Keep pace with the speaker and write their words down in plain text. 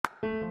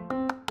Hey,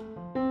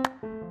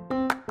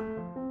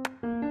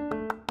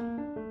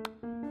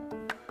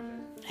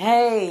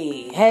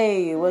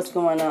 what's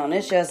going on?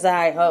 It's your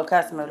side hoe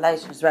customer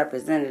relations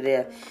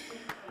representative.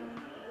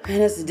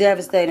 And it's a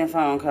devastating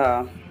phone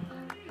call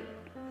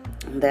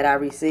that I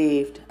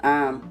received.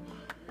 I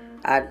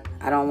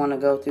don't want to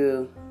go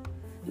through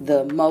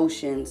the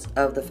motions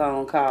of the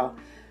phone call.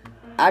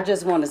 I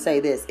just want to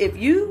say this. If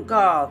you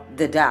call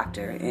the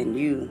doctor and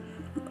you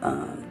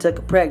took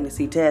a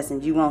pregnancy test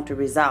and you want the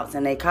results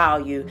and they call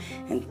you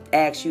and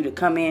ask you to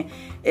come in,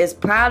 it's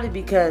probably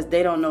because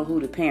they don't know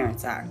who the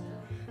parents are.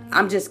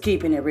 I'm just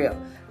keeping it real.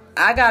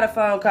 I got a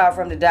phone call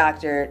from the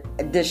doctor,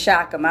 the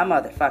shock of my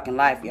motherfucking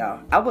life,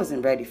 y'all. I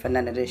wasn't ready for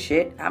none of this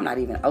shit. I'm not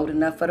even old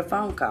enough for the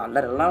phone call,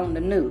 let alone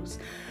the news.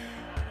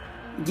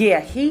 Yeah,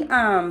 he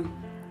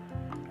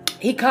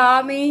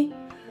called me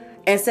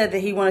and said that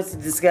he wanted to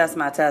discuss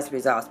my test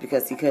results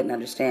because he couldn't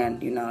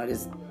understand,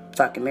 this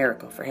fucking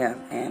miracle for him.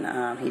 And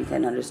he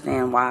couldn't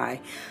understand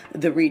why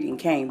the reading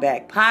came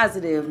back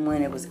positive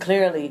when it was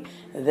clearly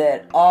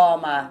that all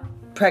my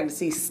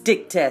pregnancy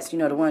stick tests,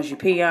 the ones you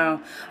pee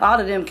on, all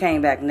of them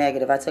came back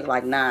negative. I took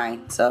like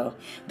 9, so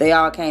they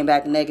all came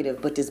back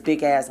negative, but this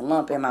big ass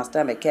lump in my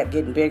stomach kept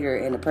getting bigger,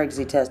 and the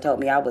pregnancy test told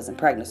me I wasn't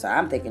pregnant, so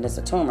I'm thinking it's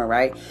a tumor,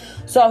 right?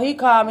 So he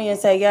called me and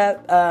said,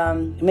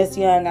 Miss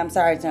Young, I'm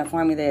sorry to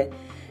inform you that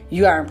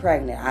you aren't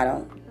pregnant. I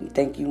don't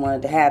think you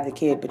wanted to have the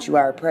kid, but you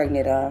are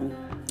pregnant.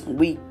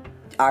 We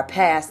are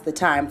past the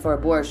time for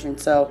abortion,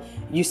 so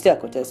you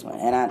stuck with this one.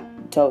 And I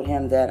told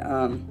him that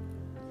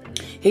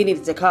he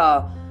needed to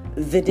call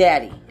the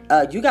daddy.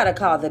 You got to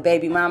call the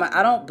baby mama.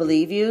 I don't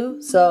believe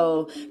you.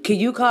 So can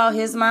you call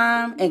his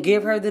mom and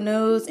give her the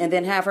news and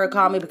then have her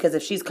call me? Because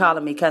if she's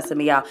calling me, cussing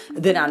me out,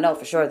 then I know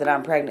for sure that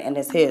I'm pregnant and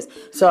it's his.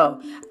 So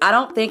I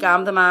don't think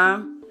I'm the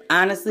mom.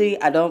 Honestly,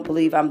 I don't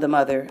believe I'm the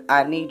mother.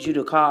 I need you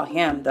to call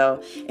him,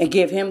 though, and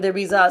give him the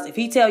results. If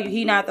he tell you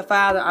he not the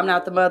father, I'm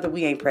not the mother,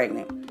 we ain't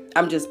pregnant.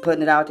 I'm just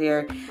putting it out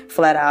there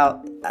flat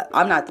out.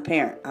 I'm not the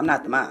parent. I'm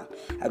not the mom.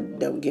 I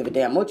don't give a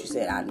damn what you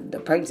said. The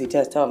pregnancy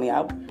test told me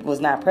I was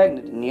not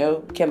pregnant. And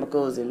your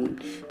chemicals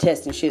and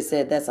testing shit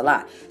said that's a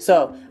lie.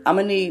 So I'm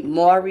going to need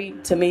Maury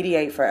to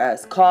mediate for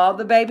us. Call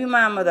the baby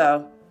mama,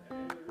 though,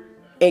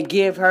 and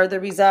give her the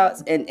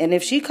results. And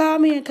if she call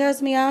me and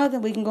cuss me out,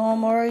 then we can go on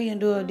Maury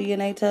and do a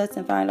DNA test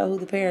and find out who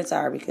the parents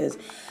are. Because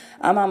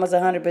I'm almost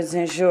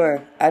 100%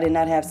 sure I did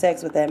not have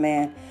sex with that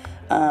man.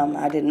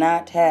 I did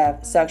not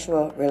have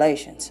sexual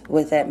relations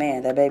with that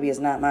man. That baby is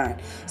not mine.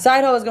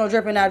 Side hoe is going to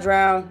drip and not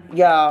drown.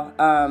 Y'all,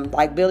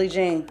 like Billie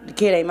Jean, the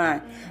kid ain't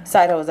mine.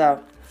 Side hoe is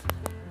out.